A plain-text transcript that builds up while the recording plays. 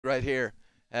right here.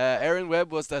 Aaron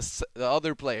Webb was the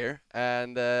other player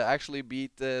and actually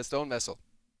beat Stone Vessel.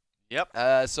 Yep.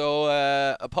 So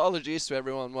apologies to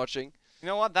everyone watching. You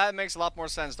know what? That makes a lot more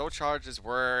sense. Those charges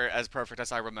were as perfect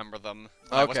as I remember them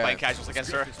when I was playing casuals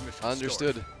against her.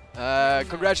 Understood.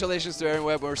 Congratulations to Aaron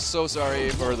Webb. We're so sorry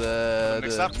for the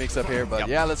mix-up here, but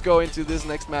yeah, let's go into this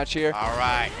next match here. All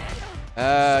right.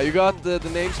 You got the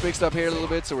names mixed up here a little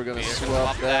bit, so we're gonna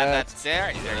swap that. That's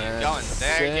there. There you go. And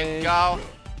there you go.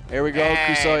 Here we go.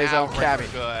 Kuso is on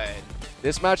Cammy. Good.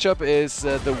 This matchup is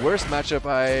the worst matchup.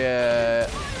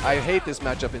 I hate this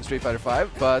matchup in Street Fighter V,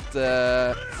 but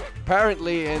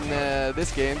apparently in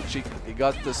this game she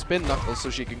got the spin knuckle, so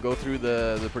she can go through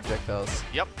the projectiles.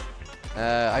 Yep.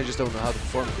 I just don't know how to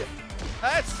perform it yet.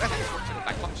 I think it's working with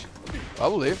back punch.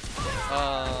 Probably.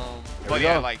 But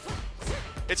yeah, like,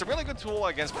 it's a really good tool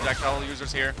against projectile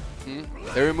users here.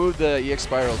 They removed the EX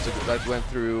spiral that went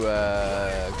through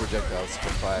projectiles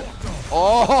from 5.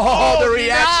 Oh, the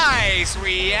reaction! Nice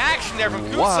reaction there from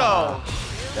Kuso. Wow.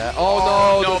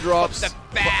 Oh no, the drops. The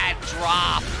bad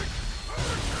drop.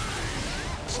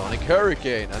 Sonic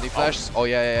Hurricane, and he flashes. Oh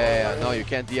yeah. No, you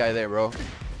can't DI there, bro.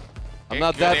 I'm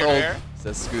not that old,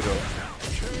 says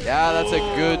Skutor. Yeah, that's a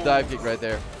good dive kick right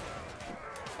there.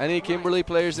 Any Kimberly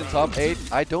players in top 8?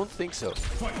 I don't think so.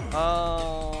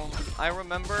 I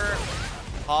remember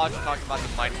Hodge talking about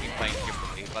he might be playing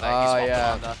Kimberly, but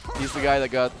I he's the guy that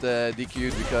got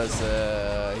DQ'd because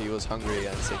he was hungry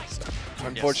and sick. So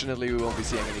unfortunately, we won't be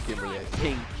seeing any Kimberly, I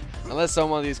think. Unless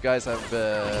some of these guys have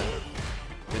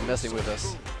been messing with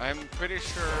us. I'm pretty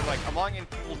sure, like, among in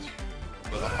pool 2,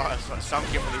 some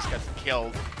Kimberlys get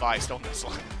killed by Stone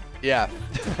Vessel. Yeah.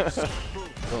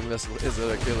 Stone Vessel is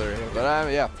a killer here.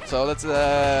 But yeah, so let's take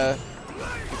a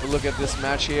look at this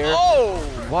match here. Oh!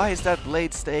 Why is that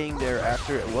blade staying there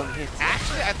after one hit?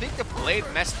 Actually, I think the blade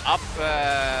messed up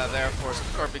there for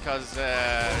Skutor because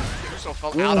Kuso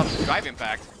fell out of the drive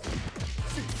impact.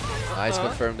 Nice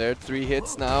confirm there. 3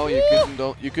 hits now.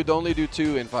 You could only do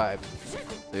 2 in 5.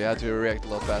 So you had to react a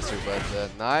lot faster, but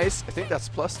nice. I think that's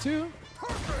 +2.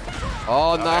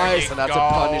 Oh, nice, and that's a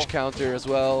punish counter as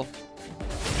well.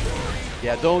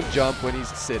 Yeah, don't jump when he's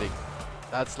sitting.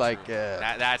 That's like...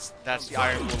 that's the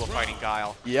iron rule of fighting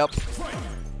Guile. Yep.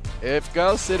 If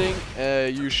Guile's sitting,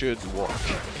 you should walk.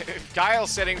 If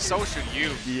Guile's sitting, so should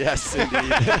you. Yes,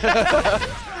 indeed.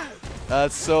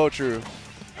 That's so true.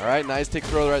 All right, nice tick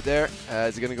throw right there.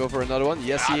 Is he going to go for another one?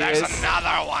 Yes, he is. There's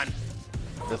another one.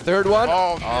 The third one?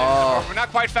 Oh, we're not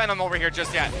quite Phantom over here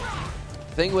just yet.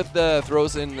 Thing with the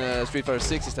throws in Street Fighter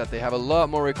 6 is that they have a lot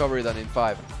more recovery than in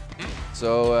 5.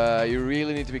 So you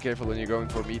really need to be careful when you're going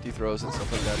for meaty throws and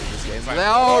stuff like that in this game.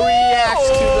 Now reacts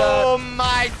to that. Oh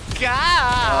my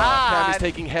god! Cammy's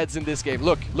taking heads in this game.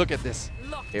 Look at this.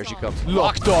 Here she comes.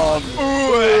 Locked on.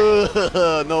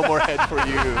 No more head for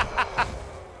you.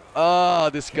 Ah,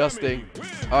 disgusting.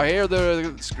 Oh, here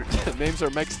the names are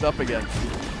mixed up again.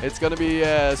 It's gonna be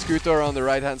Skutor on the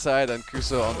right-hand side and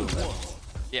Kuso on the left.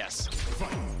 Yes.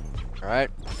 All right,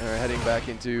 and we're heading back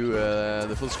into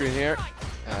the full screen here.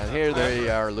 And here they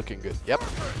are looking good. Yep.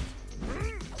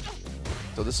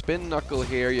 So the spin knuckle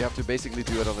here, you have to basically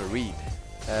do it on a read.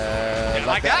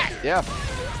 Like that? Yeah.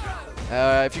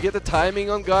 If you get the timing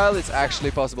on Guile, it's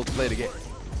actually possible to play the game.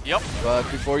 Yep. But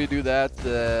before you do that,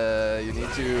 you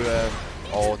need to...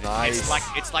 oh, nice.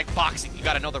 It's like boxing. You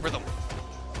gotta know the rhythm.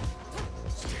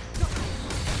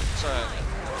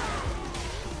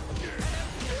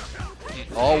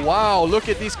 Oh, wow. Look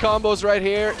at these combos right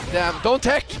here. Damn. Don't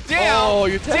tech. Damn. Oh,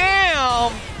 you tech.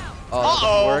 Damn. Oh, that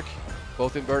doesn't work.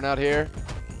 Both in burnout here.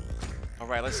 All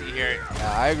right, let's see here.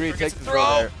 Yeah, I agree. Take the throw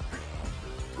there.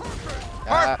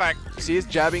 Perfect. See, he's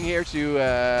jabbing here to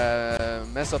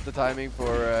mess up the timing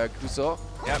for Kuso.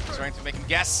 Yep, he's trying to make him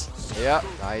guess. Yeah,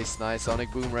 nice Sonic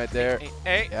Boom right there.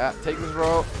 Hey. Yeah, take the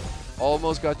throw.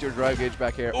 Almost got your drive gauge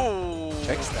back here. Ooh.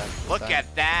 Checks that. Look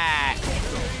at that.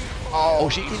 Oh,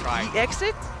 she can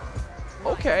exit?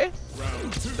 Okay.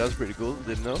 That was pretty cool.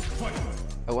 Didn't know.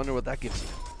 I wonder what that gives you.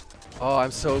 Oh,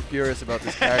 I'm so curious about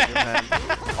this character, man.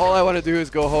 All I want to do is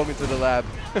go home into the lab.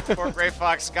 Poor Grey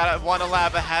Fox got won a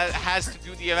lab, but has to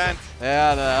do the event.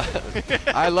 Yeah, no.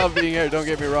 I love being here, don't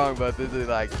get me wrong, but this is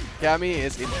like, Cammy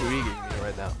is intriguing me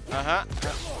right now.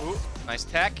 Ooh, nice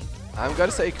tech. I'm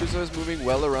gonna say Kuso is moving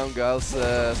well around Guile's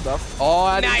stuff. Oh,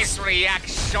 and nice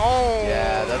reaction!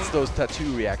 Yeah, that's those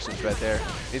tattoo reactions right there.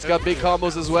 He's got big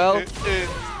combos as well.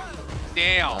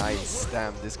 Damn. Nice,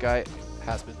 damn, this guy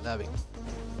has been loving.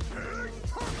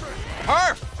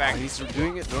 Perfect! Oh, he's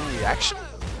doing it on reaction?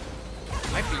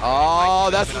 Oh,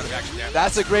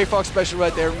 that's a Grey Fox special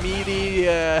right there. Meaty,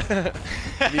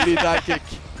 meaty dive kick.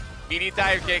 Meaty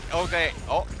dive kick, okay.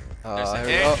 Oh, There's a Here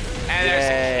we hit, go. and there's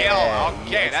a kill.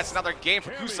 Okay, Yes. that's another game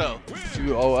for Kuso.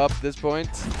 2-0 up this point.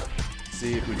 Let's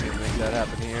see if we can make that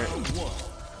happen here.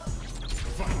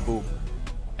 Boom.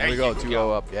 There we go,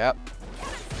 2-0 up. Yep.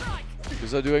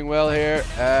 Kuso doing well here.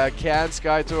 Can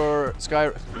Skutor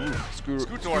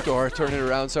turn it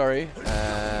around? Sorry.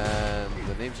 And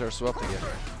the names are swapped again.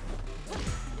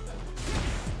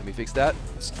 Let me fix that.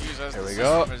 Excuse us. There we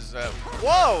go.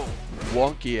 Whoa!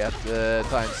 Wonky at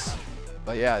times.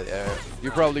 But yeah,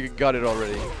 you probably got it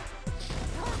already.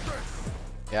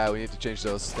 Yeah, we need to change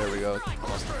those. There we go.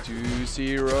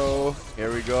 2-0.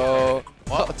 Here we go.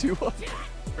 What? 2-1.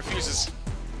 Refuses.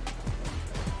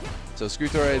 So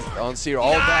Skutor is on 0.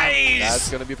 Oh, Nice!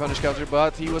 that's gonna be a punish counter,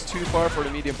 but he was too far for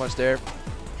the medium punch there.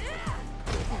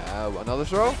 Another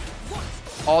throw.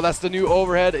 Oh, that's the new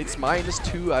overhead. It's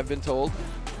 -2, I've been told.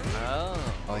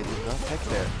 Oh, he did not tech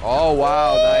there. Oh,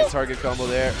 wow. Nice target combo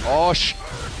there. Oh,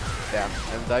 damn.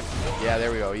 And dive. Yeah,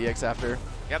 there we go. EX after.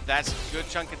 Yep, that's a good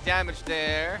chunk of damage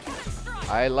there.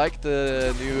 I like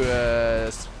the new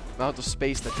amount of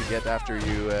space that you get after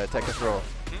you tech a throw.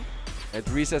 It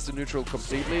resets the neutral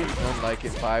completely, unlike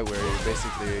in Pi where you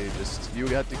basically you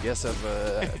had to guess of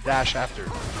a dash after.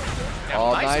 Yeah,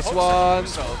 oh, nice one.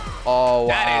 Oh,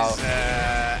 wow.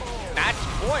 That is match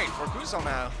point for Kuso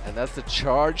now. And that's the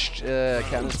charged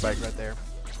cannon spike right there.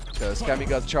 Because Cammy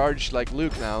got charged like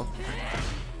Luke now.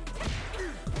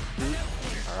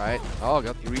 Alright. Oh,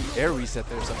 got air reset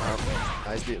there somehow.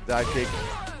 Nice dive kick.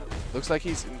 Looks like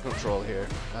he's in control here,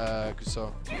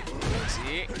 Kuso.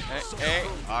 See, hey,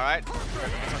 all right.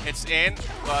 Hits in,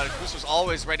 but Kuso's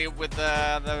always ready with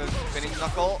the spinning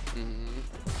knuckle.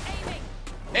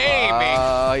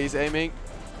 Aiming. He's aiming,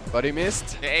 but he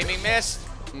missed. The aiming missed.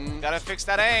 Gotta fix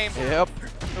that aim. Yep.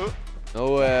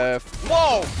 No.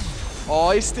 Whoa!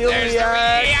 Oh, he's still There's the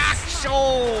reaction.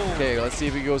 Okay, let's see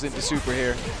if he goes into super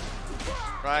here.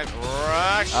 Drive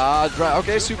rush.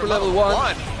 Okay, super level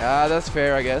 1. Yeah, that's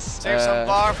fair, I guess. Save some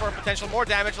bar for potential more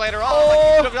damage later on. Oh! Like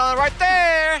you could have done right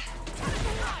there.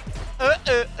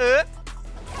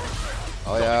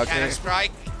 Oh yeah, okay. Cannon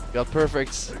strike. Got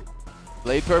perfect.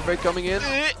 Blade perfect coming in.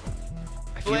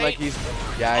 I feel like he's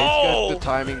got the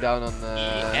timing down on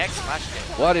the. EX slash.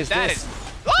 What is that this?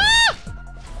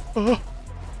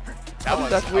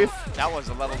 That was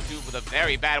a level 2 with a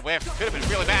very bad whiff. Could have been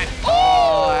really bad.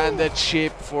 Oh, and the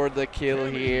chip for the kill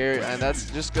here, and that's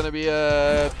just gonna be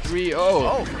a 3-0.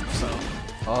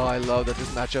 Oh, I love that this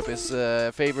matchup is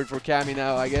favored for Cammy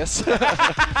now, I guess.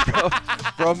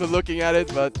 from looking at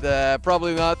it, but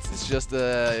probably not. It's just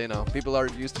you know, people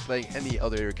aren't used to playing any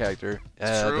other character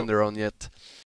than their own yet.